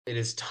It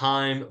is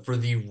time for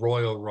the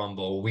Royal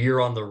Rumble. We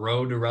are on the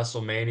road to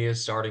WrestleMania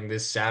starting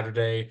this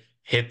Saturday.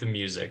 Hit the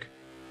music.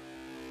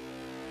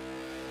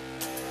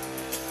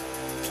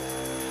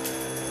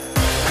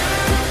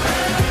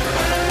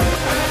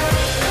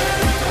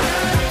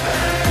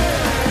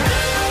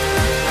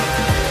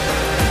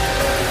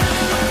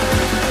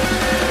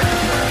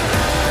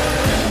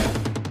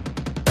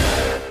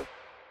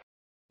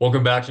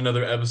 Welcome back to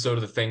another episode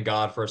of the Thank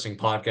God for Wrestling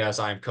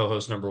podcast. I am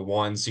co-host number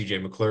one, CJ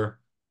McClure,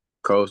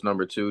 Coach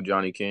number two,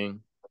 Johnny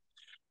King.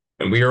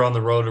 and we are on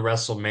the road to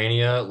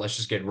WrestleMania. Let's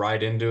just get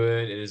right into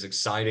it. It is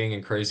exciting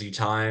and crazy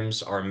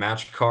times. Our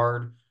match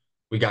card,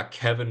 we got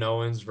Kevin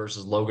Owens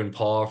versus Logan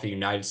Paul for the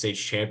United States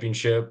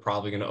Championship,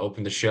 probably going to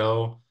open the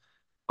show.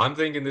 I'm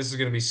thinking this is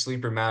going to be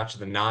sleeper match of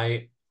the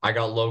night. I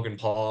got Logan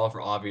Paul for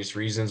obvious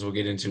reasons we'll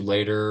get into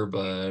later,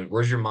 but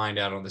where's your mind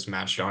at on this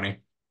match, Johnny?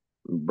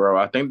 Bro,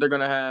 I think they're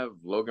gonna have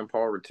Logan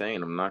Paul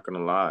retain. I'm not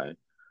gonna lie.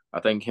 I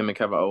think him and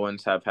Kevin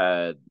Owens have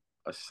had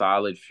a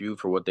solid feud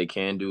for what they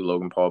can do,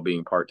 Logan Paul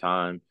being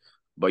part-time.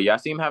 But yeah, I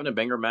see him having a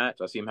banger match.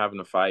 I see him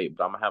having a fight,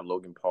 but I'm gonna have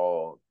Logan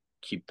Paul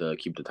keep the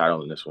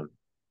title in this one.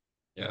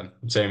 Yeah,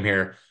 same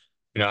here.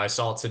 I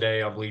saw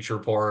today on Bleacher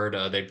Report,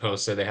 they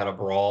posted they had a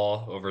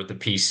brawl over at the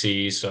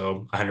PC,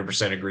 so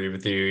 100% agree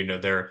with you.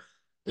 They're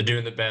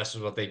doing the best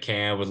with what they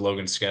can with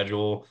Logan's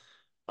schedule.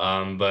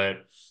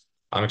 But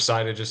I'm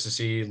excited just to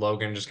see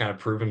Logan just kind of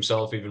prove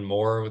himself even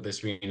more with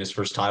this being his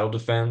first title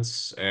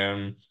defense.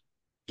 And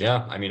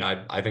yeah, I mean,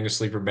 I think a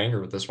sleeper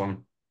banger with this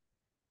one.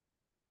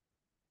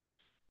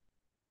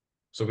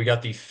 So we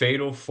got the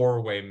fatal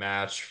four-way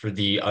match for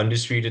the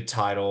undisputed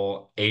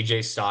title,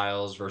 AJ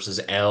Styles versus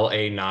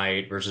LA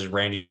Knight versus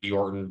Randy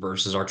Orton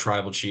versus our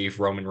tribal chief,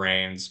 Roman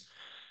Reigns.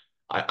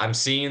 I'm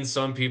seeing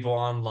some people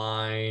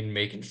online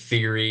making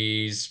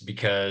theories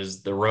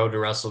because the road to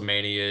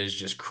WrestleMania is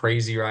just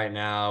crazy right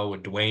now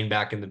with Dwayne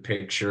back in the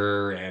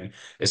picture. And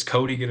is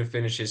Cody going to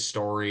finish his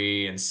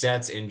story and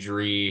Seth's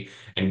injury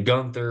and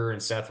Gunther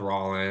and Seth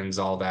Rollins,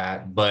 all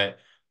that. But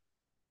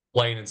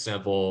plain and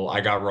simple,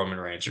 I got Roman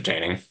Reigns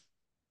retaining.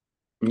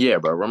 Yeah,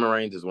 bro. Roman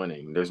Reigns is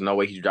winning. There's no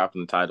way he's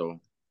dropping the title.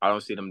 I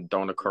don't see them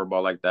throwing a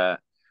curveball like that.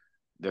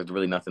 There's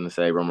really nothing to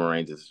say. Roman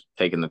Reigns is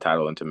taking the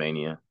title into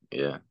Mania.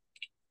 Yeah.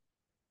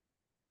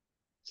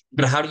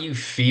 But how do you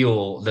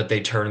feel that they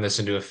turn this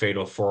into a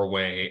fatal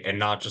four-way and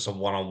not just a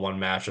one-on-one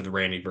match with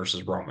Randy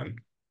versus Roman?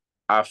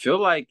 I feel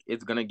like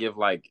it's gonna give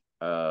like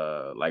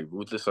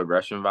ruthless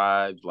aggression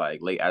vibes,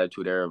 like late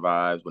Attitude Era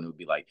vibes when it would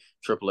be like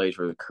Triple H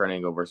versus Kurt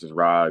Angle versus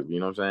Rock.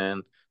 You know what I'm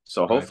saying?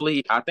 So Right.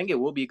 hopefully, I think it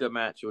will be a good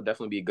match. It will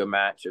definitely be a good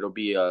match. It'll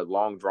be a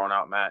long, drawn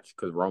out match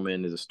because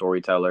Roman is a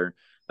storyteller.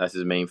 That's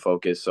his main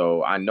focus.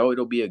 So I know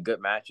it'll be a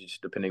good match. It's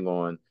just depending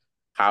on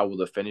how will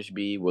the finish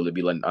be. Will it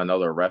be like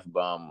another ref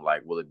bum?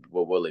 Like what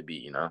will it be?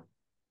 You know?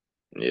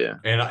 Yeah.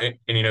 I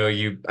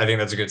think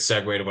that's a good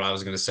segue to what I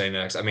was going to say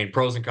next. I mean,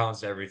 pros and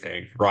cons to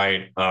everything,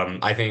 right?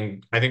 I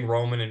think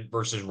Roman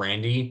versus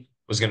Randy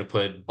was going to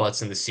put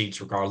butts in the seats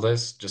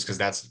regardless, just because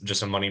that's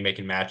just a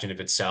money-making match in of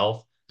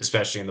itself,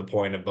 especially in the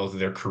point of both of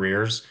their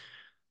careers.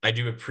 I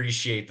do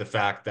appreciate the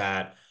fact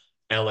that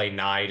LA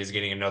Knight is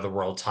getting another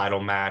world title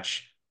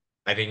match.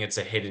 I think it's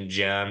a hidden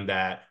gem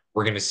that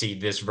we're going to see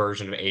this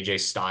version of AJ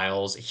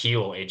Styles,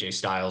 heel AJ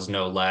Styles,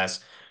 no less,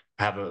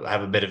 have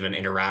a bit of an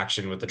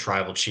interaction with the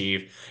tribal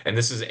chief. And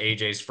this is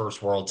AJ's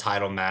first world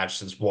title match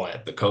since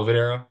what, the COVID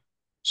era?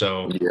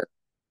 So, Yeah. you know what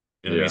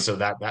I mean? Yeah. So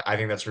that I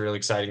think that's really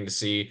exciting to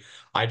see.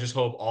 I just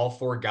hope all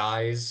four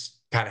guys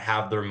kind of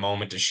have their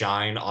moment to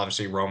shine.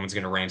 Obviously, Roman's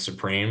going to reign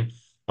supreme.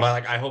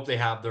 But I hope they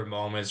have their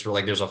moments where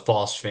like there's a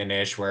false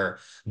finish where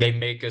they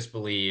make us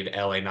believe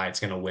LA Knight's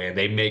gonna win.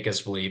 They make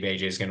us believe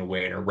AJ's gonna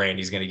win or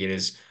Randy's gonna get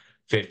his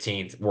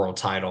 15th world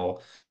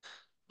title.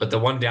 But the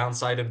one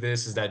downside of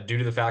this is that due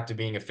to the fact of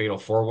being a fatal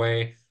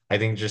four-way, I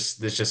think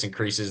just this just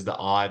increases the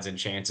odds and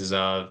chances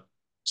of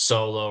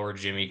Solo or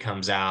Jimmy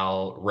comes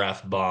out,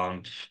 ref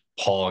bump,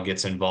 Paul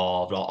gets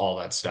involved, all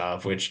that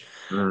stuff, which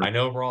Mhm. I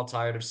know we're all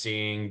tired of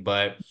seeing,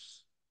 but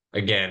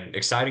again,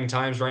 exciting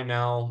times right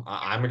now.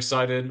 I'm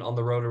excited on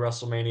the road to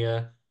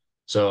WrestleMania.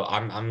 So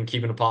I'm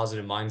keeping a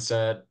positive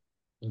mindset.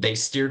 They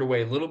steered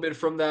away a little bit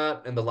from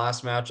that in the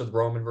last match with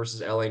Roman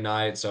versus LA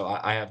Knight. So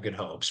I have good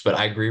hopes. But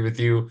I agree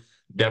with you.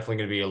 Definitely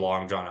going to be a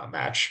long, drawn out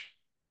match.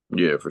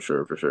 Yeah, for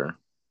sure, for sure.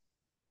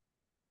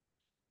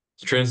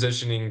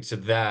 Transitioning to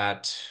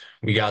that,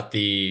 we got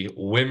the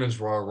Women's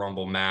Royal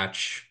Rumble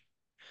match.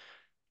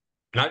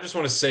 And I just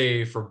want to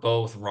say for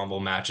both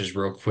Rumble matches,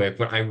 real quick,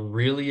 what I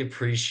really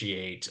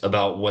appreciate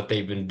about what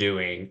they've been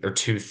doing are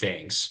two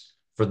things.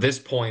 For this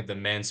point, the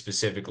men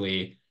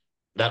specifically,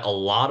 that a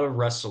lot of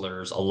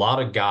wrestlers, a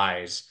lot of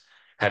guys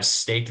have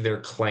staked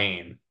their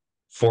claim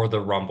for the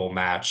Rumble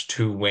match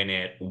to win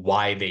it,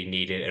 why they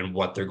need it, and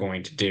what they're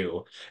going to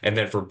do. And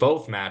then for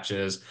both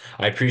matches,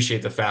 I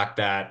appreciate the fact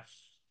that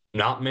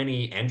not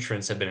many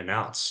entrants have been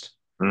announced.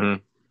 Hmm.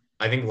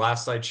 I think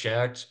last I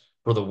checked,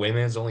 for the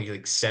women's, only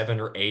like seven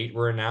or eight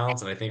were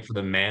announced, and I think for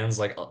the men's,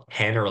 like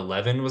 10 or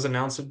 11 was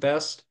announced at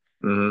best.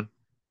 Hmm.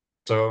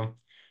 So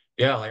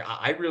Yeah, like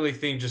I really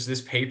think just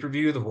this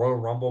pay-per-view, the Royal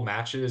Rumble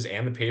matches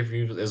and the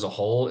pay-per-view as a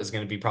whole is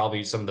going to be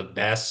probably some of the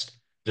best,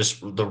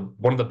 just the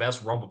one of the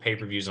best Rumble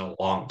pay-per-views in a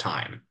long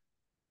time.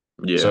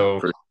 Yeah,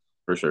 So,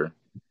 for sure.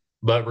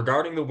 but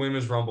regarding the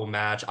Women's Rumble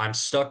match, I'm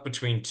stuck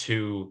between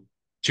two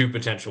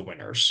potential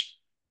winners,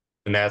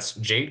 and that's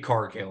Jade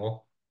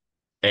Cargill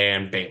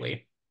and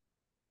Bayley.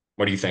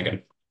 What are you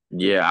thinking?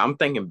 Yeah, I'm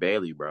thinking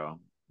Bailey, bro.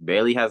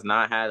 Bailey has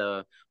not had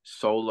a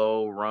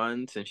solo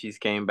run since she's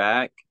came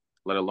back,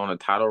 let alone a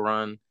title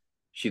run.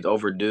 She's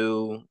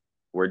overdue.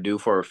 We're due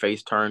for a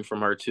face turn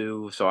from her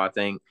too. So I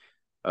think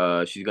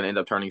she's gonna end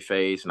up turning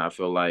face, and I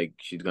feel like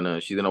she's gonna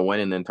win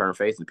and then turn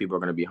face, and people are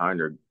gonna be behind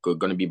her,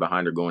 gonna be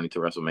behind her going into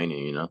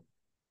WrestleMania. You know,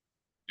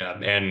 Yeah,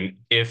 and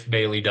if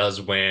Bayley does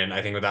win,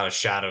 I think without a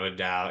shadow of a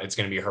doubt, it's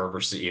going to be her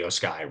versus Io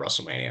Sky at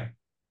WrestleMania.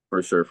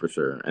 for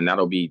sure, and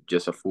that'll be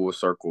just a full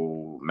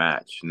circle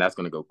match, and that's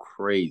gonna go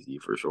crazy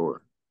for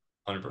sure.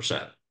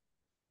 100%.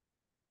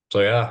 So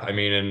yeah, I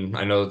mean, and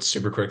I know it's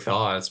super quick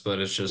thoughts, but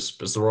it's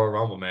the Royal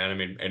Rumble, man. I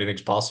mean,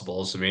 anything's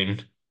possible. So I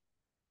mean,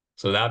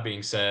 so that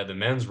being said, the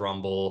men's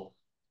Rumble,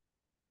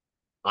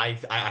 I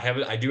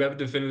do have a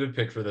definitive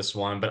pick for this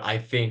one, but I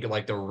think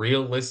like the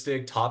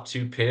realistic top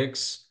two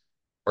picks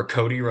are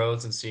Cody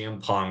Rhodes and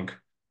CM Punk,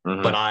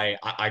 but Hmm.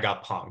 I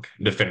got Punk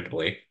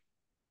definitively.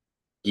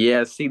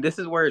 Yeah, see, this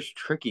is where it's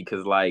tricky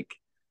because like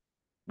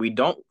we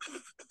don't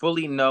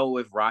fully know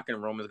if Rock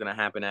and Roman is gonna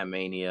happen at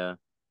Mania.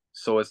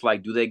 So it's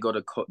like, do they go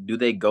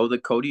the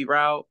Cody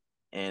route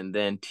and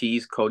then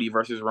tease Cody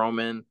versus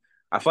Roman?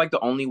 I feel like the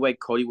only way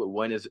Cody would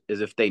win is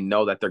if they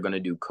know that they're gonna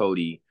do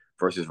Cody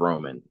versus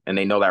Roman, and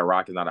they know that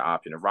Rock is not an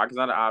option. If Rock is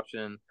not an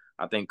option,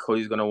 I think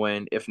Cody's gonna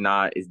win. If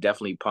not, it's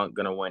definitely Punk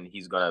gonna win.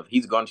 He's going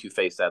to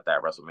face that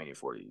WrestleMania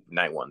 40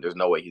 night one. There's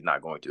no way he's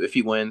not going to. If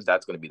he wins,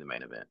 that's gonna be the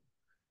main event.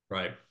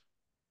 Right.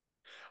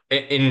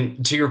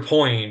 And to your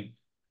point,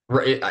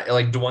 right,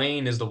 like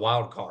Dwayne is the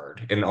wild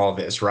card in all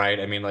this, right?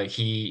 I mean, like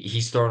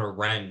he's thrown a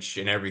wrench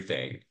in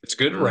everything. It's a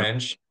good Mm-hmm.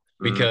 wrench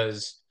Mm-hmm.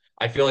 because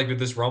I feel like with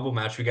this Rumble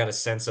match, we got a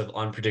sense of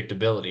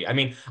unpredictability. I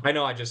mean, I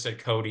know I just said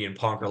Cody and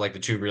Punk are like the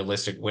two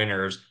realistic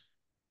winners,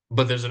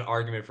 but there's an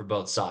argument for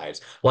both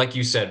sides. Like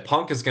you said,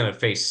 Punk is going to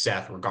face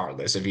Seth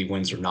regardless if he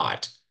wins or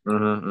not.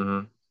 Mm-hmm.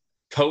 Mm-hmm.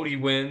 Cody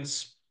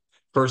wins,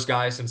 first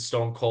guy since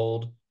Stone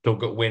Cold to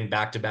go win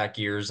back-to-back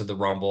years of the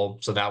Rumble.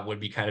 So that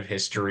would be kind of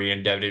history.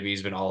 And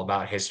WWE's been all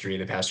about history in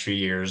the past few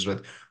years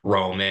with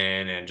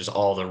Roman and just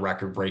all the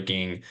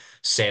record-breaking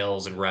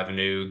sales and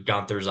revenue.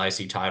 Gunther's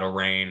IC title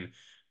reign.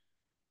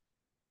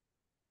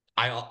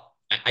 I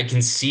I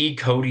can see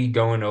Cody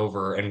going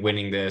over and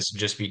winning this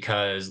just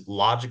because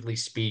logically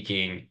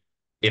speaking,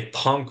 if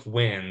Punk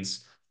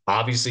wins,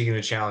 obviously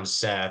going to challenge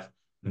Seth.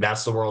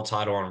 That's the world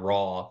title on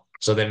Raw.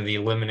 So then in the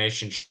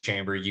Elimination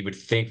Chamber, you would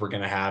think we're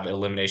going to have an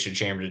Elimination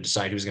Chamber to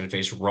decide who's going to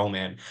face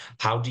Roman.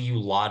 How do you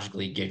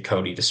logically get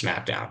Cody to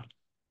SmackDown?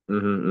 Mm-hmm.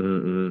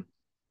 Mm-hmm. Mm-hmm.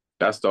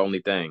 That's the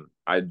only thing.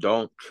 I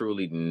don't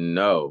truly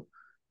know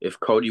if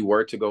Cody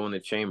were to go in the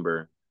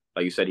chamber,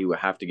 like you said, he would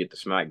have to get the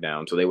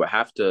SmackDown. So they would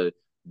have to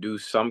do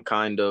some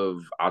kind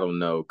of, I don't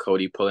know,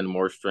 Cody pulling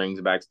more strings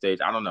backstage.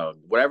 I don't know.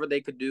 Whatever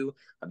they could do,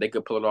 they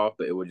could pull it off,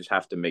 but it would just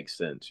have to make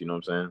sense. You know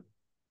what I'm saying?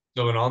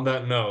 So, and on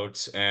that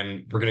note,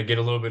 and we're going to get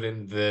a little bit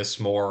into this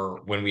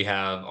more when we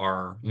have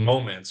our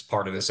moments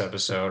part of this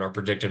episode, our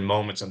predicted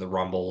moments in the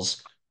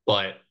Rumbles.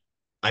 But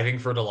I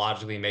think for it to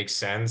logically make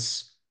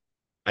sense,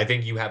 I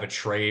think you have a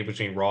trade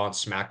between Raw and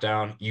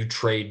SmackDown. You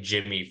trade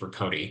Jimmy for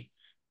Cody.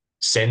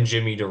 Send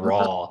Jimmy to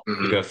Raw to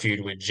Mm-hmm. go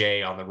feud with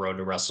Jay on the road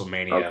to Okay,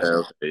 WrestleMania.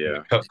 okay,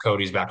 yeah.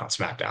 Cody's back on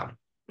SmackDown.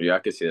 Yeah, I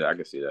could see that. I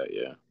could see that,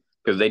 yeah.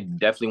 Because they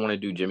definitely want to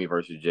do Jimmy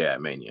versus Jay at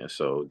Mania.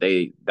 So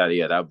that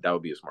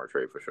would be a smart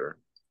trade for sure.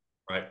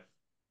 Right.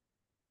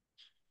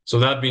 So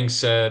that being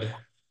said,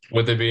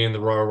 with it being the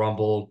Royal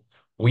Rumble,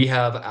 we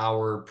have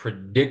our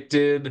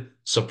predicted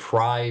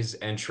surprise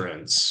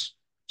entrance.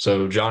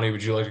 So, Johnny,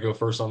 would you like to go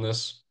first on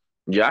this?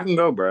 Yeah, I can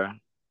go, bro.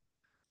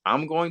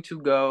 I'm going to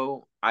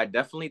go. I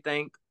definitely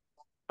think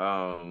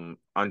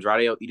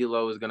Andrade El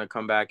Idolo is gonna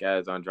come back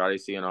as Andrade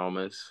Cien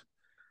Almas.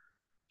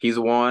 He's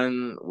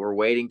one. We're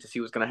waiting to see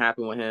what's gonna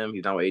happen with him.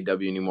 He's not with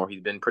AEW anymore.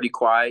 He's been pretty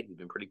quiet. He's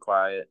been pretty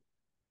quiet.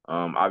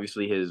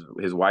 Obviously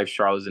his wife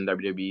Charlotte's in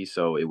WWE,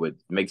 so it would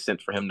make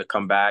sense for him to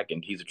come back.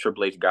 And he's a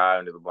Triple H guy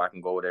under the Black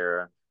and Gold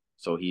era,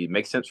 so he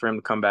makes sense for him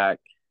to come back.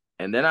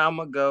 And then I'm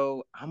gonna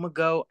go. I'm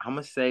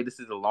gonna say this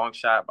is a long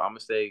shot, but I'm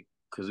gonna say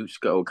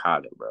Kazuchika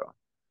Okada, bro.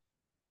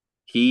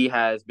 He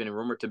has been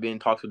rumored to be in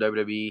talks with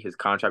WWE. His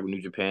contract with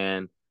New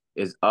Japan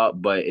is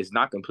up, but it's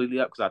not completely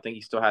up because I think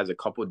he still has a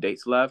couple of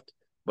dates left.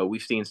 But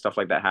we've seen stuff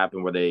like that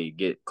happen where they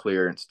get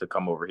clearance to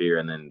come over here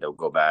and then they'll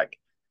go back.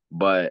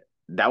 But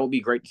that would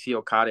be great to see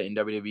Okada in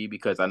WWE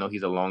because I know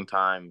he's a long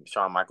time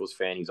Shawn Michaels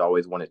fan. He's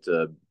always wanted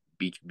to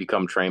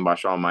become trained by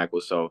Shawn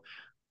Michaels. So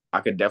I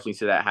could definitely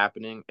see that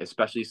happening,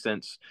 especially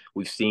since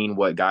we've seen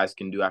what guys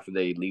can do after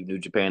they leave New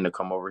Japan to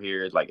come over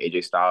here. Like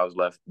AJ Styles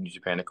left New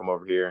Japan to come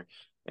over here,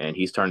 and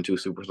he's turned to a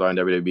superstar in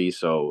WWE.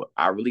 So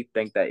I really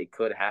think that it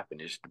could happen.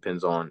 It just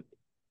depends on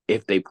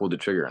if they pull the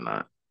trigger or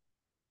not.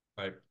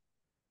 Right.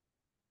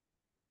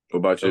 What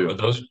about Are you?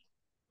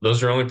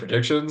 those your only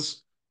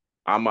predictions?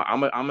 I'm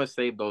gonna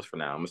save those for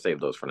now. I'm gonna save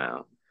those for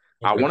now.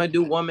 I Okay. want to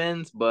do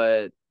women's,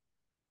 but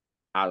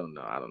I don't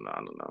know. I don't know. I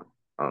don't know.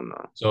 I don't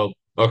know. So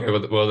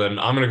okay, well then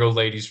I'm gonna go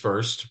ladies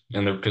first,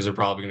 and because they're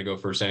probably gonna go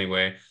first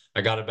anyway.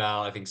 I got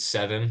about I think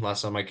seven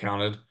last time I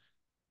counted.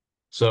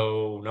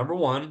 So number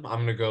one, I'm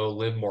gonna go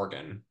Liv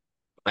Morgan.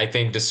 I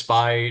think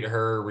despite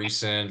her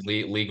recent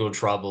legal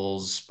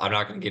troubles, I'm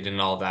not gonna get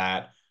into all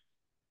that.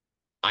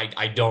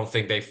 I don't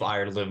think they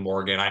fired Liv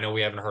Morgan. I know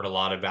we haven't heard a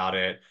lot about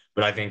it,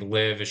 but I think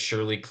Liv is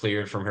surely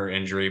cleared from her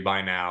injury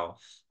by now.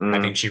 I Mm,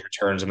 think she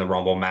returns in the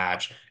Rumble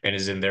match and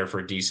is in there for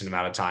a decent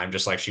amount of time,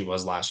 just like she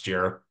was last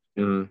year.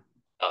 mm.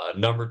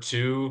 Number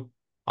two,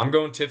 I'm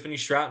going Tiffany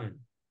Stratton.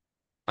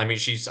 I mean,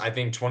 I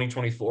think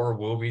 2024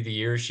 will be the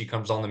year she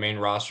comes on the main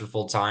roster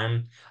full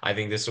time. I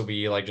think this will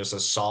be like just a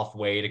soft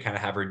way to kind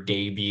of have her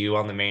debut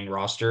on the main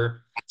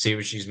roster, see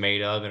what she's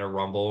made of in a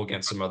Rumble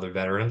against some other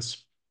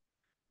veterans.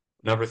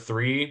 Number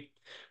three,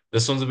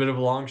 this one's a bit of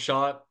a long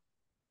shot,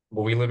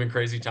 but we live in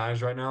crazy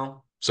times right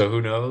now. So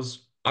who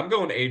knows? I'm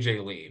going AJ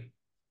Lee.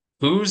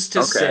 Who's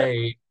to Okay.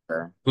 say,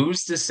 Okay.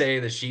 who's to say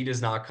that she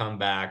does not come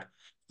back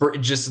for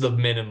just the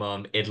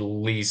minimum, at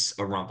least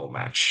a Rumble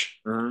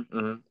match?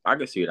 I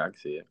can see it. I can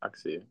see it. I can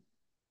see it.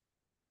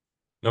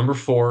 Number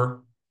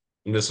four,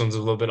 and this one's a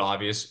little bit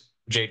obvious,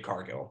 Jade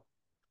Cargill.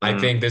 Mm, I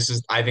think this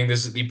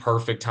is the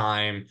perfect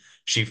time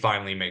she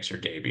finally makes her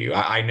debut.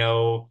 I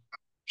know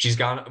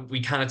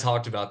we kind of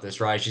talked about this,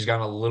 right? She's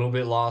gotten a little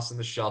bit lost in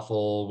the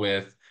shuffle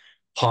with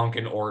Punk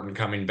and Orton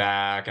coming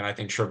back. And I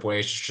think Triple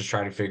H is just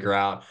trying to figure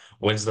out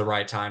when's the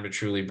right time to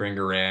truly bring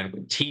her in.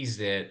 We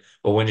teased it,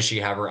 but when does she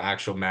have her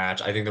actual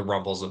match? I think the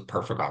Rumble's a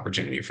perfect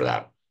opportunity for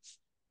that.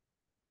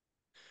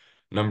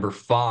 Number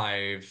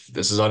five,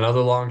 this is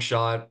another long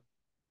shot,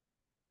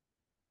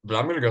 but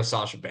I'm gonna go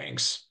Sasha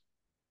Banks.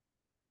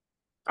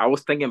 I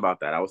was thinking about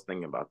that. I was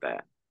thinking about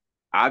that.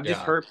 I've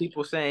just Yeah, heard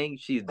people saying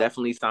she's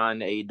definitely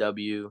signed to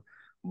AEW,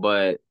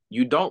 but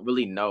you don't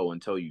really know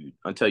until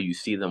you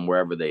see them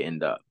wherever they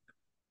end up.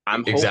 I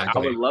would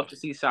exactly. love to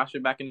see Sasha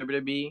back in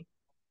WWE,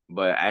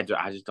 but I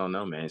just don't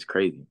know, man. It's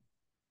crazy.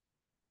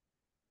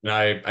 And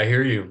I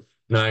hear you.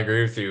 And I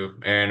agree with you.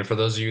 And for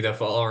those of you that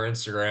follow our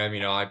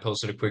Instagram, I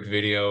posted a quick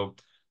video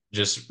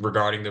just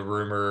regarding the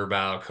rumor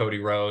about Cody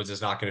Rhodes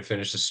is not going to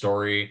finish the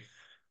story.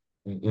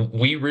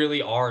 We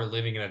really are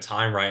living in a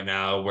time right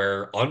now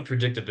where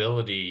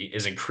unpredictability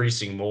is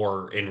increasing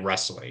more in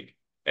wrestling.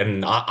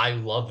 And I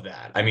love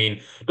that. I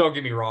mean, don't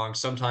get me wrong,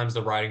 sometimes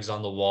the writing's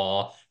on the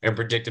wall and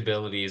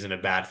predictability isn't a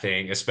bad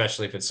thing,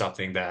 especially if it's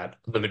something that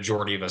the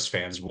majority of us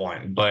fans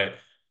want. But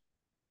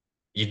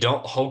you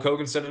don't Hulk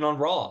Hogan said it on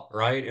Raw,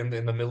 right? In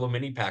the middle of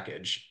mini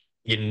package.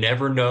 You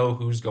never know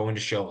who's going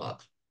to show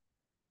up.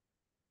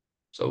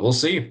 So we'll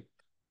see.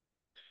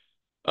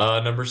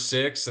 Number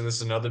six, and this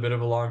is another bit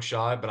of a long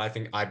shot, but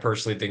I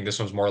personally think this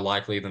one's more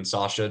likely than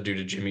Sasha due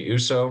to Jimmy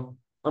Uso.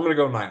 I'm gonna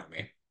go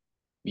Naomi.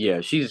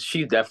 Yeah, she's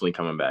definitely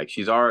coming back.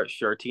 She's already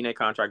sure TNA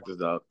contract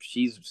is up.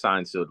 She's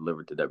signed, still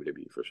delivered to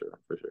WWE for sure,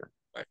 for sure.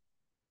 Right.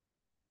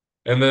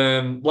 And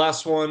then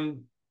last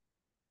one,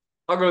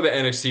 I'll go to the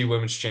NXT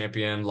Women's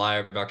Champion,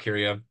 Lia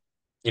Valkyria.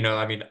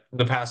 I mean,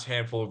 the past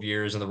handful of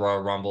years in the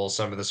Royal Rumble,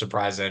 some of the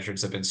surprise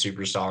entrants have been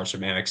superstars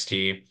from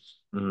NXT.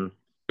 Mm-hmm.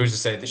 Who's to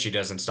say that she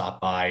doesn't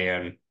stop by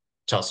and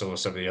tussle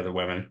with some of the other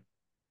women?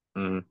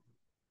 Mm-hmm.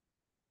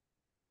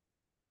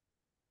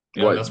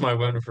 Yeah, What? that's my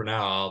winner for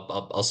now.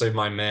 I'll save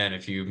my men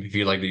if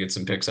you like to get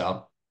some picks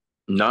out.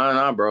 No,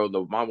 no, no, bro.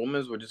 My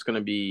women's were just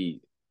gonna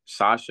be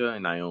Sasha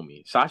and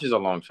Naomi. Sasha's a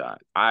long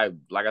shot.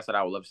 Like I said,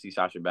 I would love to see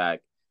Sasha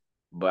back,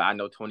 but I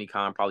know Tony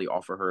Khan probably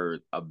offer her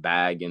a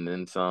bag and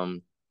then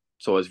some.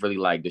 So it's really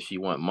like, does she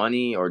want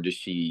money or does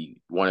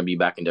she want to be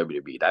back in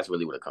WWE? That's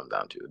really what it comes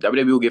down to.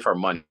 WWE will give her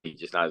money,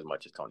 just not as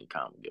much as Tony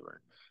Khan will give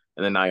her.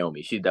 And then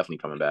Naomi, she's definitely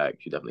coming back.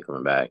 She's definitely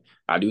coming back.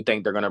 I do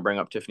think they're gonna bring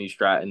up Tiffany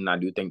Stratton. I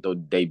do think they'll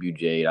debut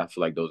Jade. I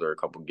feel like those are a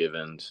couple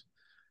givens.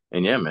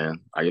 And yeah,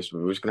 man, I guess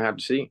we're just gonna have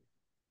to see.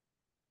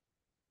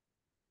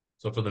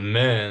 So for the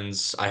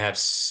men's, I have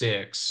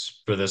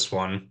six for this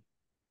one.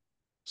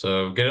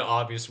 So get an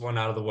obvious one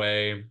out of the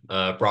way.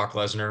 Brock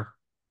Lesnar.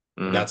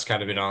 Mm-hmm. That's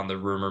kind of been on the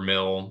rumor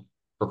mill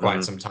for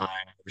quite Mm-hmm. some time,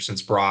 ever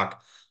since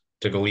Brock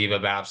took a leave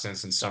of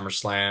absence in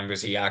SummerSlam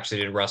because he actually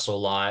didn't wrestle a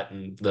lot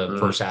in the Mm-hmm.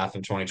 first half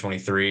of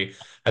 2023.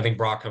 I think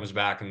Brock comes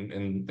back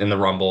in the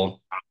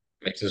Rumble,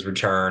 makes his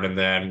return, and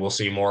then we'll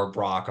see more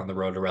Brock on the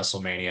road to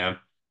WrestleMania.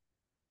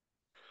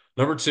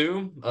 Number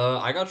two,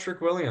 I got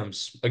Trick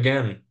Williams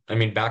again. I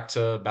mean, back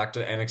to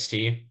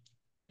NXT.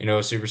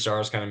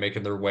 Superstars kind of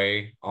making their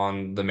way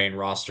on the main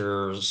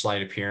roster,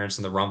 slight appearance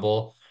in the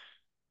Rumble.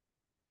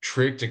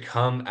 Trick to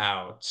come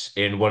out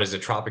in what is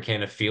it,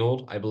 Tropicana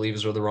Field, I believe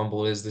is where the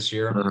Rumble is this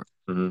year,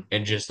 Mm-hmm.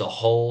 and just the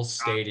whole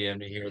stadium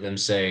to hear them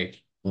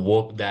say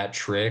 "whoop that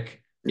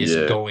Trick" is Yeah,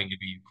 going to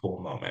be a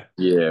cool moment.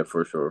 yeah,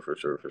 for sure, for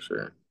sure, for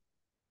sure.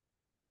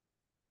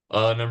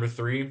 Number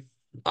three,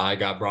 I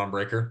got Braun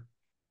Breaker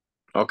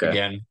Okay.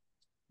 again.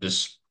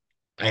 Just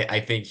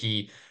I think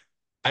he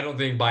I don't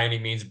think by any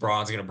means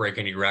Braun's gonna break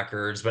any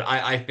records, but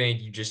I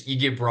think you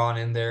get Braun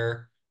in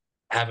there,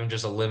 have him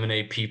just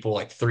eliminate people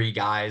like three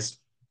guys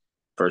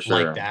For like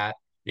sure. that.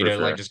 For Like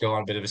sure. just go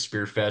on a bit of a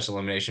spear fest,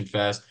 elimination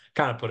fest,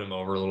 kind of put him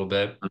over a little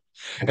bit.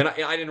 And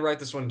I didn't write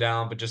this one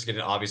down, but just to get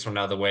an obvious one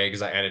out of the way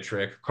because I added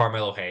trick.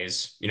 Carmelo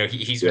Hayes.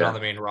 He's been on Yeah. the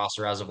main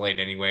roster as of late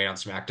anyway on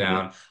Mhm.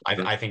 SmackDown. I,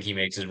 Mhm. I think he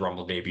makes his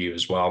Rumble debut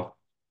as well.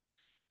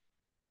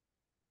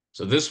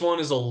 So this one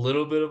is a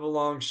little bit of a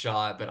long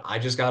shot, but I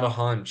just got a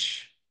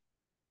hunch.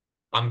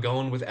 I'm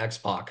going with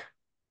X-Pac.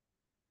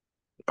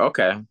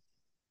 Okay.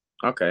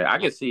 Okay. I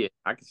can see it.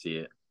 I can see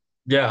it.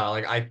 Yeah,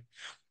 like I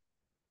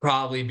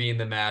probably be in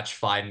the match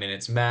 5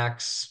 minutes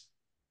max,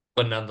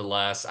 but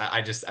nonetheless,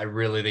 I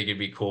really think it'd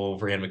be cool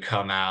for him to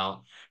come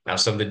out, have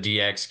some of the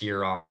DX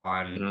gear on,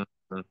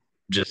 Mhm.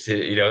 just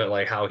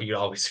like how he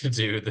always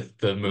do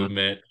the Mhm.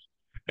 movement,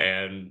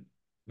 and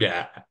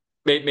yeah,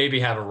 maybe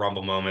have a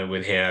rumble moment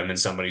with him and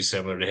somebody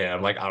similar to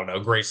him, like I don't know,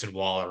 Grayson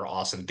Waller or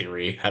Austin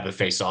Theory, have a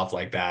face off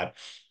like that.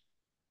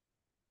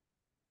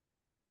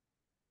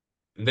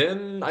 And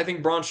then I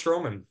think Braun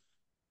Strowman.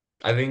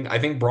 I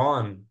think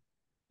Braun.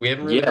 We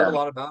haven't really heard a Yeah.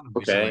 lot about him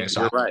recently, Okay.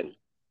 so You're right. He's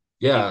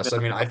yeah. been So I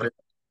mean,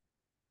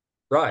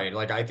 right.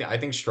 Like I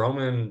think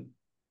Strowman.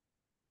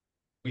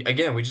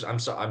 Again,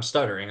 I'm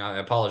stuttering. I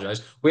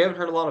apologize. We haven't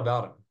heard a lot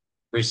about him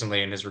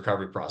recently in his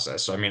recovery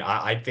process. So I mean,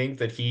 I think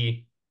that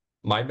he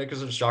might make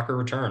us a shocker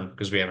return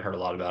because we haven't heard a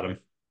lot about him.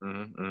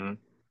 mm-hmm.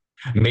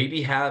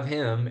 Maybe have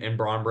him and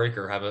Braun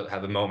Breaker have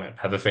a moment,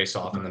 have a face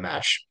off in the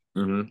match.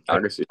 Hmm. I I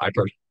can see. I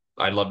per-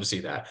 I'd love to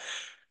see that.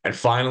 And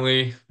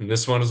finally,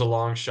 this one is a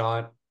long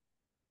shot,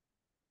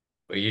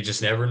 but you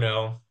just never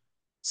know.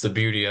 It's the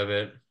beauty of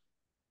it.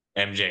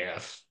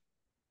 MJF.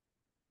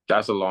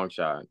 That's a long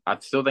shot. I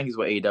still think he's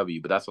with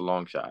AEW, but that's a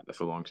long shot. That's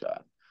a long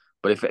shot.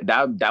 But if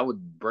that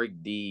would break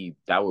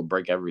that would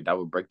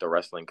break the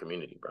wrestling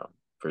community, bro,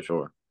 for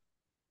sure.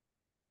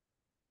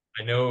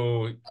 I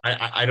know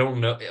I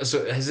don't know.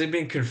 So has it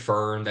been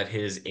confirmed that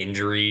his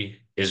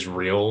injury is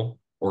real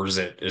or is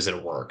it a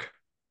work?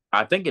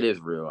 I think it is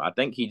real. I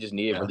think he just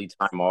needed Yeah. really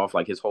time off.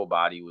 Like his whole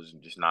body was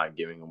just not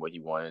giving him what he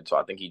wanted. So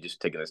I think he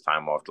just taking his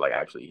time off to like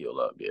actually heal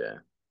up. Yeah.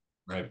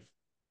 Right.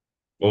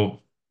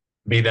 Well,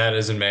 be that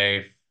as it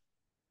may,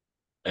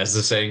 as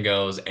the saying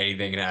goes,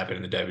 anything can happen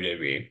in the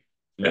WWE.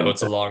 No,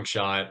 it's a Anytime. long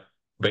shot,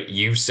 but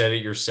you said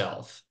it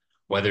yourself.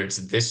 Whether it's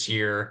this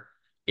year,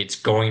 it's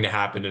going to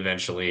happen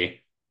eventually.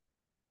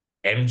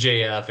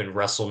 MJF and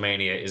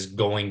WrestleMania is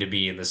going to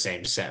be in the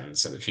same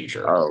sentence in the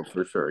future. Oh,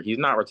 for sure. He's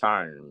not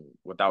retiring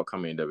without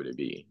coming in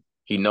WWE.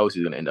 He knows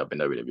he's gonna end up in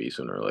WWE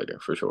sooner or later,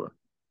 for sure.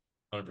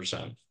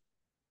 100%.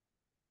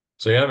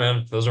 So yeah,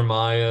 man, those are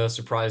my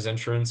surprise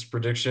entrance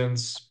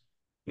predictions.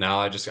 Now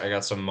I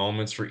got some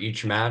moments for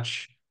each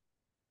match.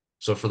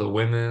 So for the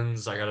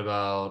women's, I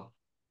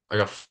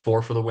got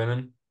four for the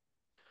women.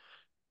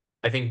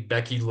 I think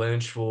Becky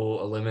Lynch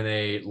will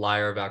eliminate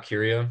Lyra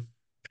Valkyria.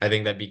 I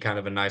think that'd be kind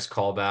of a nice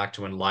callback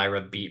to when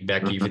Lyra beat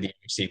Becky for Hmm. the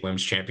NXT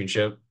Women's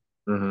Championship.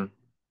 Hmm.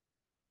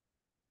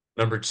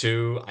 Number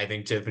two, I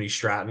think Tiffany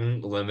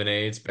Stratton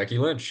eliminates Becky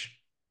Lynch.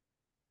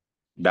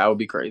 That would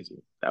be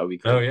crazy. That would be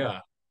Oh crazy.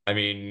 yeah. I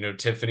mean,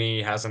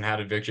 Tiffany hasn't had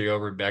a victory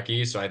over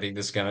Becky, so I think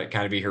this is gonna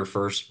kind of be her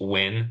first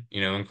win,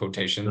 in Mhm.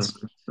 quotations.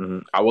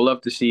 Mhm. I would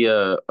love to see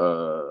a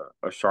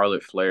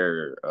Charlotte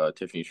Flair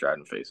Tiffany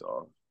Stratton face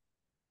off.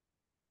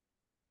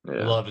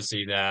 Yeah. Love to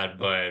see that,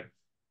 but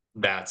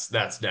that's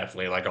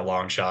definitely like a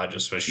long shot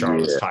just with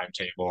Charlotte's Yeah,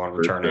 timetable on for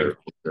returning. sure,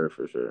 for sure,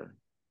 for sure.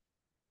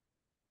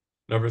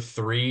 Number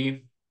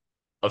three,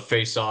 a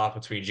face off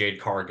between Jade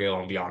Cargill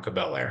and Bianca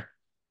Belair.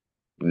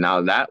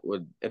 Now that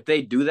would if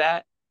they do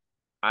that,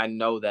 I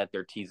know that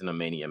they're teasing a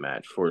Mania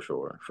match for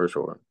sure, for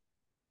sure.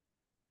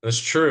 That's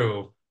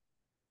true,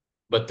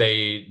 but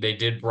they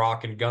did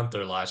Brock and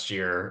Gunther last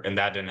year, and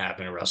that didn't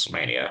happen at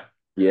WrestleMania.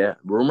 Yeah,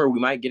 rumor we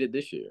might get it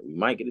this year. We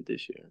might get it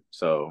this year.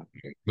 So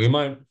We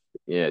might,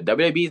 yeah,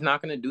 WWE is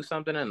not going to do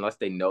something unless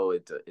they know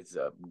it's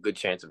a good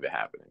chance of it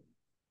happening.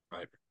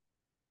 right?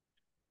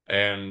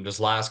 And this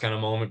last kind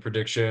of moment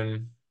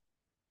prediction,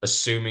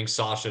 assuming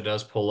Sasha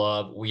does pull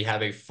up, we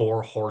have a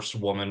four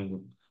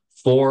horsewoman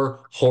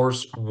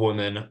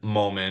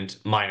moment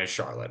minus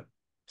Charlotte.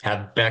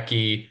 Have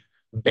Becky,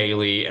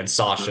 Bailey, and Mhm.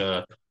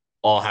 Sasha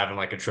all having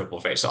like a triple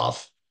face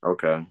off.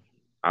 Okay,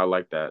 I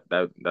like that.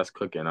 That's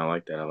cooking. I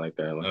like that. I like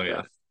that. I Oh like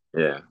yeah. that.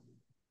 Yeah.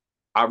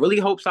 I really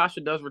hope Sasha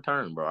does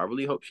return, bro. I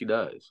really hope she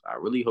does. I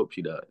really hope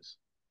she does.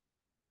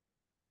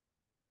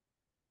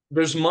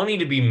 There's money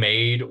to be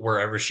made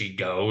wherever she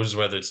goes,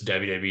 whether it's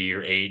WWE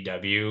or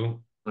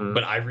AEW, Hmm.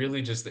 but I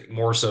really just think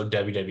more so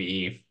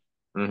WWE.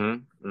 Hmm.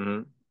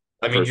 Hmm.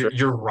 I mean, For you're sure.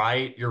 you're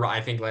right. You're right.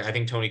 I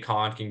think Tony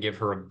Khan can give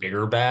her a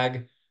bigger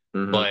bag,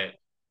 Hmm. but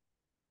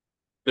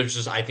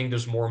I think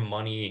there's more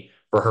money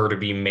for her to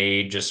be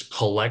made just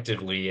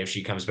collectively if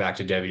she comes back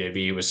to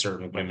WWE with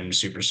certain women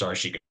superstars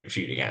she can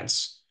feud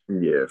against.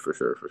 Yeah, for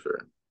sure. For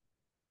sure.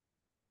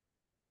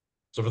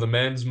 So for the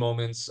men's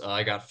moments,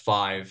 I got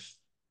five.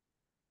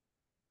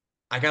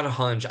 I got a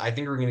hunch. I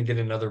think we're gonna get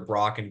another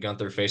Brock and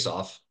Gunther face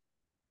off.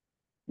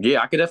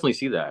 Yeah, I could definitely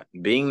see that.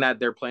 Being that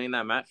they're playing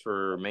that match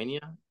for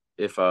Mania,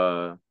 if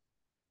uh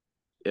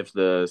if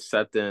the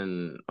Seth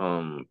and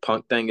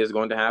Punk thing is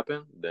going to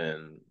happen,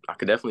 then I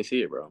could definitely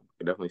see it, bro. I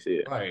could definitely see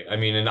it. Right. I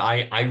mean, and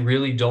I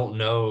really don't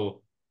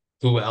know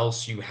who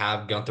else you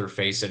have Gunther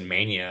face in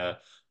Mania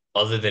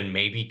other than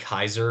maybe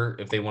Kaiser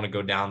if they want to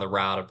go down the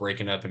route of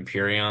breaking up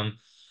Imperium.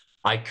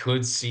 I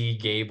could see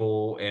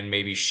Gable and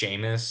maybe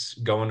Sheamus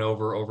going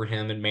over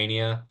him in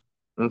Mania,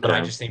 but I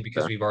Okay. just think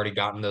because Okay. we've already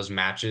gotten those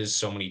matches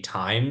so many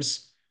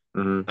times,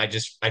 Hmm.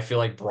 I feel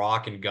like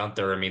Brock and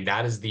Gunther, I mean,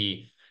 that is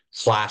the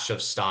clash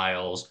of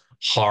styles,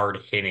 hard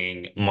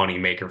hitting money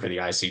maker for the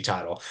IC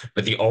title.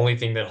 But the only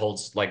thing that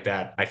holds like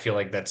that, I feel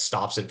like that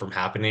stops it from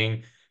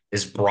happening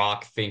is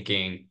Brock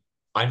thinking,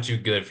 I'm too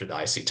good for the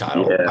IC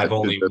title. Yeah, I've too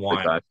only good for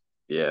won. that.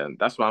 Yeah,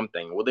 that's what I'm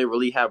thinking. Will they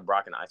really have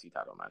Brock in the IC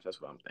title match?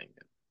 That's what I'm thinking.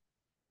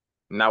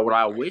 Now, what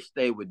I Right. wish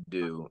they would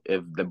do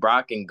if the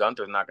Brock and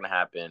Gunther is not going to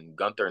happen,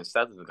 Gunther and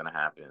Seth is going to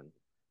happen.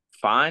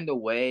 Find a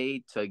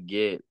way to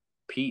get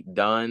Pete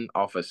Dunne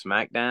off of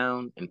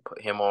SmackDown and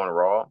put him on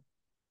Raw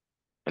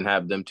and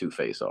have them two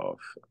face off.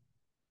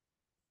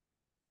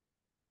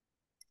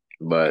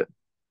 But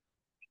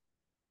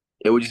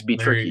it would just be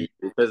tricky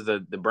Very because the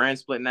brand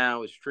split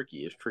now is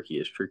tricky. It's tricky.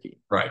 It's tricky.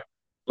 right.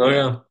 Oh Yeah.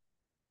 yeah.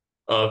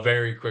 A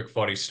very quick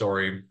funny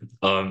story.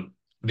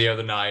 The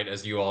other night,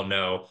 as you all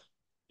know,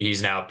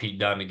 he's now Pete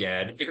Dunne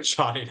again.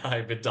 Johnny and I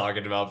have been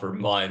talking about for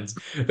months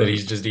that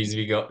he's just needs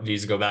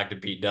to go back to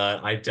Pete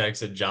Dunne. I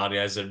texted Johnny.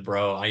 I said,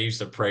 "Bro, I used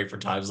to pray for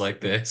times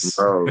like this."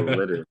 Bro,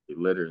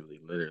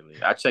 literally.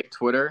 I checked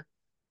Twitter.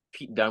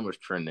 Pete Dunne was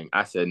trending.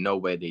 I said, no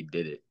way they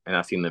did it. And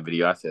I seen the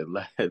video. I said,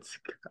 let's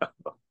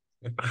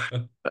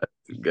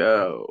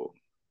go.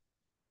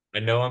 I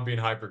know I'm being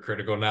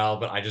hypercritical now,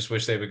 but I just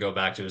wish they would go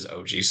back to his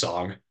OG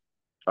song.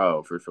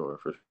 Oh, for sure,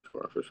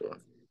 for sure.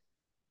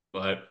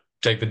 But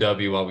take the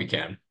W while we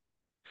can.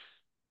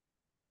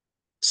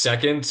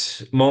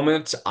 Second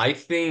moment, I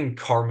think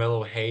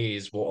Carmelo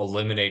Hayes will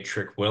eliminate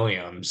Trick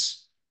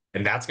Williams,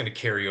 and that's going to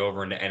carry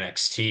over into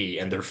NXT,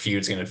 and their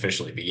feud's going to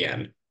officially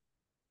begin.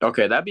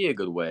 Okay, that'd be a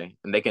good way.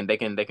 And they can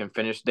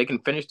finish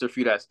their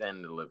feud at Stand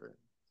and Deliver.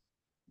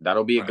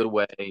 That'll be a Right. good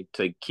way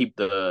to keep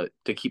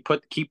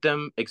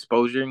them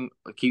exposing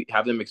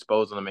have them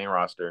exposed on the main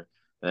roster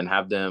and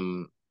have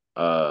them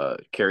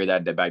carry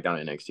that back down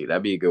to NXT.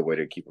 That'd be a good way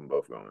to keep them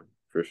both going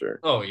for sure.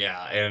 Oh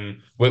yeah,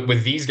 and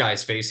with these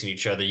guys facing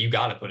each other, you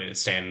got to put it in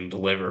Stand and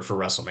Deliver for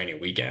WrestleMania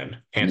weekend,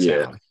 hands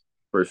Yeah, down.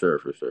 for sure.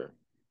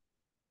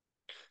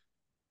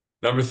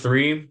 Number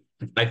three,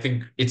 I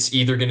think it's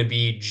either going to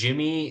be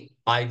Jimmy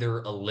either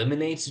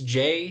eliminates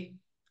Jay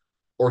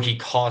or he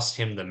costs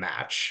him the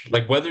match.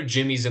 Like whether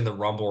Jimmy's in the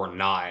Rumble or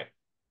not,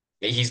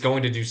 he's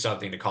going to do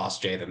something to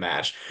cost Jay the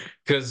match.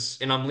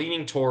 And I'm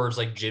leaning towards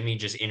like Jimmy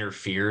just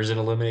interferes and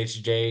eliminates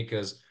Jay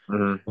because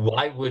Hmm.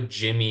 why would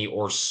Jimmy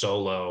or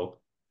Solo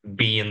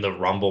be in the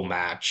Rumble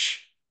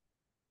match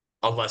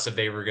unless if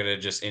they were gonna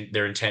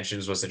their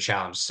intentions was to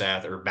challenge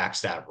Seth or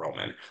backstab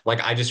Roman? Like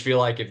I just feel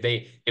like if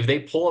they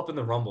pull up in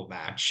the Rumble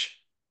match,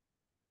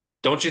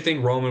 don't you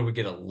think Roman would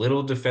get a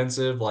little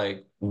defensive?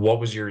 Like, what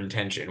was your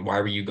intention? Why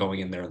were you going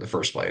in there in the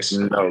first place?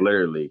 No,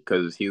 literally,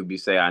 because he would be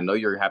saying, "I know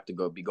you have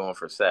to be going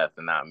for Seth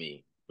and not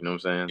me." You know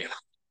what I'm saying?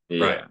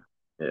 Yeah, right.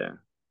 Yeah, yeah.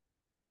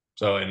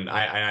 So, and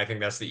I think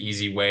that's the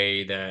easy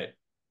way that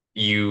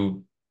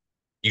you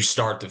you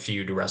start the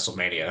feud to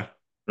WrestleMania.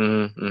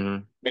 Hmm.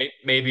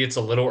 Maybe it's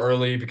a little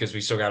early because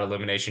we still got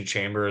Elimination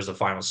Chamber as the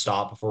final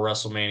stop before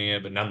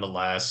WrestleMania, but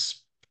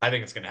nonetheless, I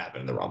think it's going to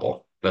happen in the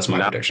Rumble. That's my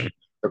Now prediction.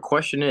 the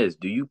question is,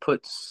 do you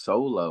put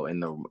Solo in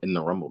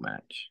the Rumble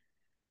match?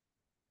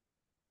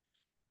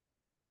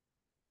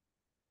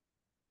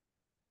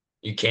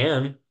 You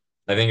can.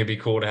 I think it'd be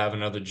cool to have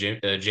another Jay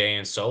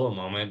and Solo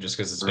moment just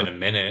because it's been Mhm. a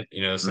minute,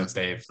 since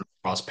they've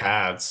crossed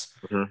paths.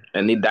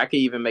 And then that could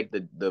even make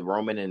the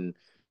Roman and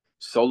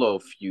Solo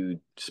feud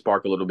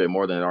spark a little bit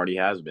more than it already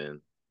has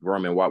been.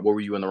 Roman, what were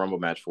you in the Rumble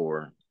match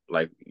for?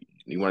 Like,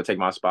 you want to take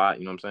my spot?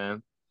 You know what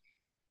I'm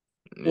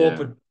saying? Well,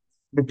 Yeah,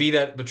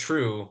 but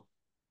true.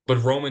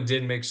 But Roman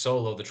did make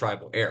Solo the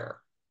tribal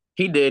heir.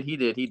 he did,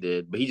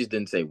 but he just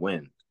didn't say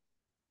when.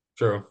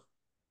 True.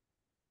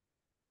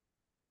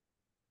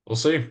 We'll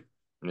see.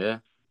 Yeah,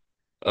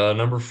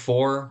 Number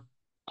four,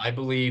 I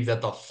believe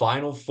that the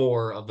final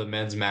four of the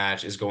men's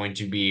match is going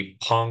to be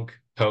Punk,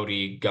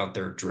 Cody,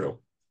 Gunther, Drew.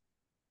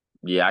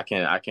 yeah, I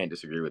can't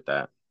disagree with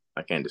that.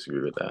 I can't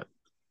disagree with that.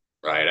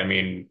 Right. I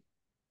mean,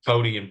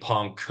 Cody and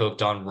Punk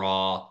cooked on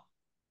Raw.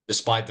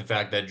 Despite the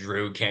fact that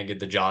Drew can't get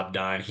the job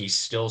done, he's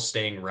still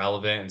staying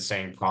relevant and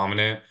staying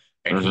prominent.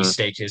 And he Hmm.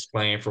 staked his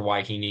claim for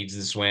why he needs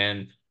this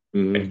win.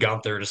 Hmm. And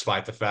Gunther,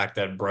 despite the fact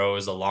that Bro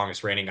is the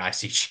longest reigning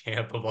IC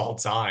champ of all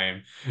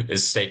time,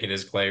 is staking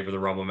his claim for the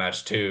Rumble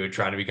match too,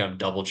 trying to become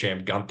double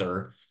champ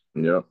Gunther.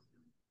 Yep.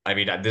 I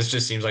mean, this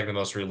just seems like the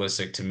most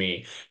realistic to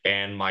me.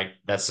 And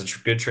that's a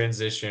good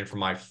transition for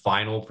my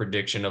final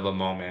prediction of a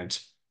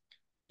moment.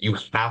 You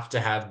have to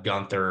have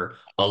Gunther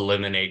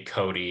eliminate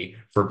Cody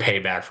for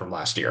payback from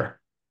last year.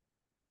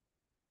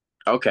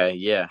 Okay,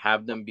 yeah.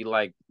 Have them be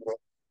like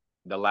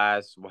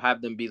we'll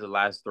have them be the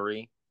last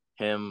three.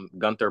 Him,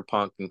 Gunther,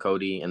 Punk, and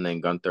Cody, and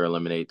then Gunther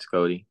eliminates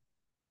Cody.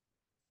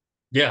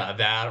 Yeah,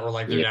 that or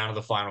like they're Yeah, down to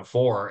the final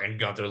four and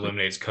Gunther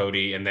eliminates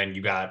Cody, and then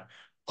you got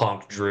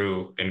Punk,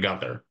 Drew, and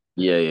Gunther.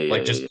 yeah, yeah, yeah, Like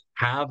yeah, just yeah.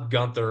 have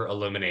Gunther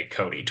eliminate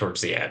Cody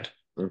towards the end.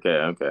 Okay,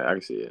 okay, I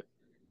can see it.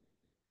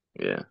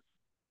 Yeah.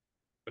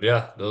 But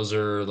yeah, those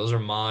are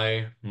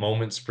my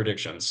moments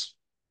predictions.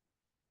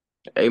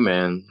 Hey,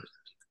 man,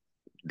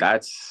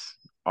 that's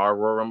our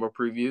Royal Rumble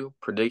preview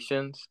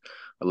predictions.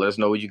 Let us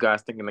know what you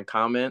guys think in the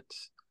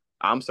comments.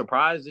 I'm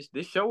surprised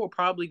this show will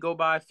probably go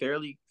by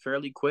fairly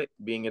quick,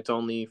 being it's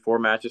only 4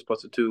 matches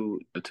plus the two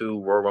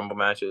Royal Rumble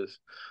matches.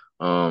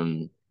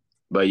 Um,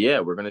 but yeah,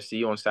 we're gonna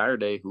see on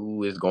Saturday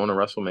who is going to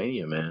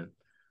WrestleMania, man.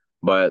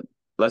 But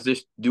let's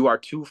just do our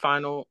two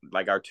final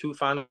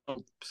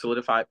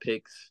solidified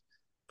picks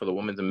for the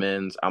women's and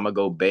men's. I'm gonna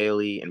go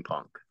Bayley and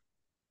Punk.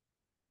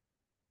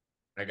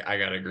 I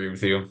gotta agree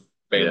with you.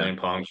 Bayley Yeah. and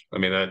Punk. I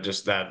mean,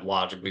 that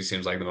logically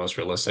seems like the most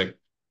realistic.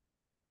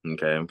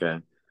 Okay. Okay.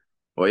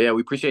 Well, yeah,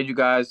 we appreciate you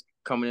guys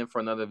coming in for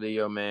another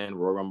video, man.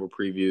 Royal Rumble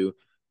preview.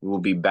 We will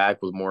be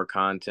back with more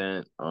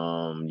content.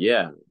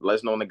 Yeah, let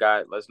us know in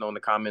the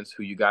comments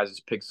who you guys'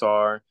 picks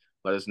are.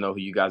 Let us know who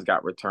you guys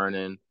got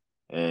returning.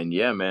 And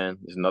yeah, man,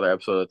 it's another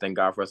episode of Thank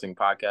God for Wrestling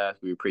podcast.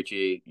 We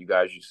appreciate you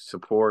guys'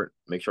 support.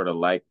 Make sure to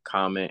like,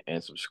 comment,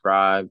 and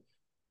subscribe.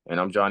 And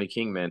I'm Johnny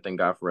King, man. Thank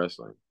God for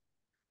wrestling.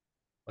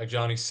 Like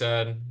Johnny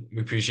said,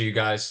 we appreciate you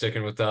guys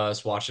sticking with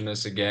us, watching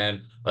us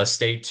again.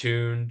 Stay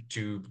tuned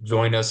to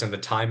join us in the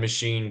time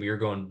machine. We are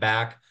going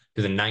back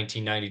to the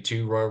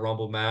 1992 Royal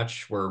Rumble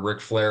match where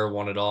Ric Flair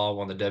won it all,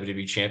 won the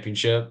WWE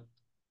Championship.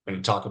 We're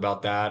going to talk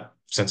about that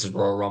since it's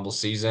Royal Rumble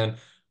season.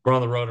 We're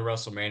on the road to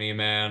WrestleMania,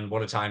 man.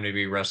 What a time to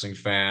be a wrestling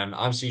fan.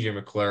 I'm CJ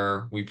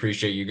McClure. We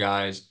appreciate you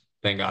guys.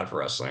 Thank God for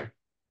wrestling.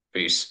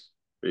 Peace.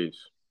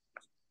 Peace.